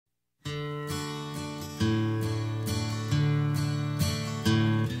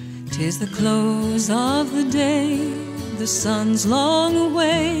'Tis the close of the day, the sun's long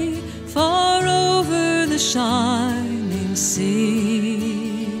away, far over the shining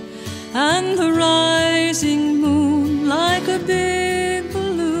sea, and the rising moon, like a big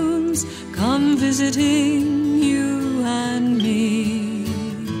balloons, come visiting you and me.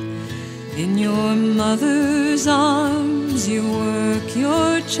 In your mother's arms you work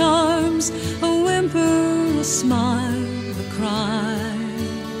your charms, a whimper, a smile, a cry.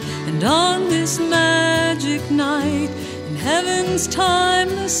 And on this magic night, in heaven's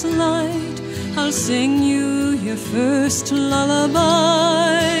timeless light, I'll sing you your first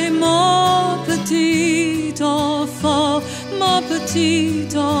lullaby. Mon petit enfant,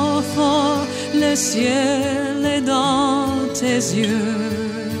 le ciel est dans tes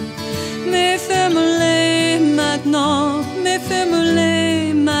yeux. Mais ferme-les maintenant, mais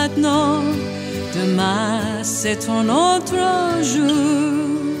ferme-les maintenant. Demain, c'est ton autre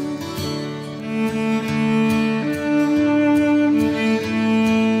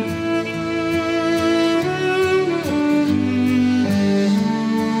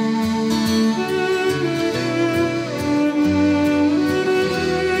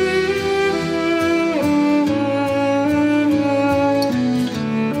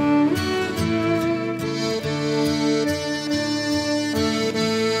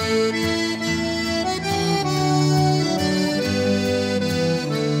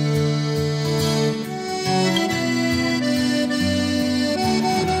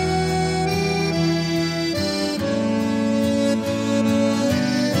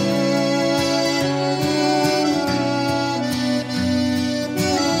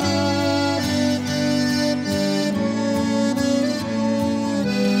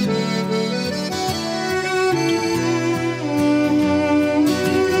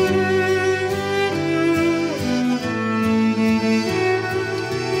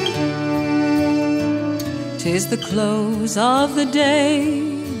the close of the day,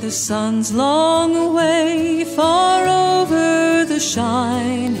 the sun's long away, far over the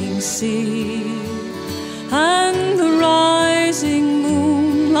shining sea, and the rising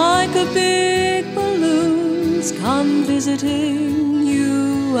moon, like a big balloons, come visiting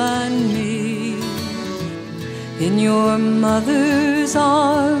you and me. In your mother's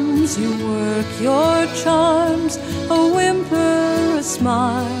arms you work your charms, a whimper, a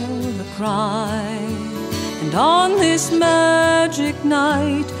smile, a cry. And on this magic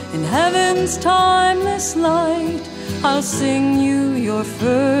night, in heaven's timeless light, I'll sing you your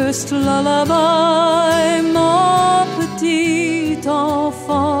first lullaby. Mon petit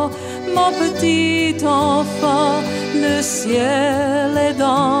enfant, le ciel est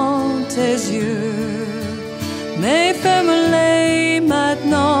dans tes yeux. Mais ferme-les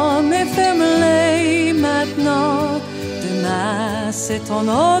maintenant, mais ferme-les maintenant. Demain, c'est ton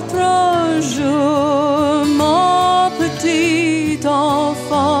autre jour. Mon petit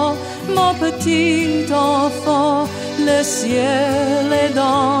enfant, le ciel est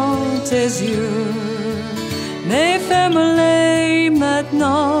dans tes yeux. Mais ferme-les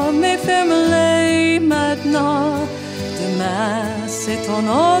maintenant, mais ferme-les maintenant. Demain, c'est ton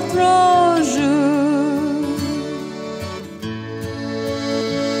autre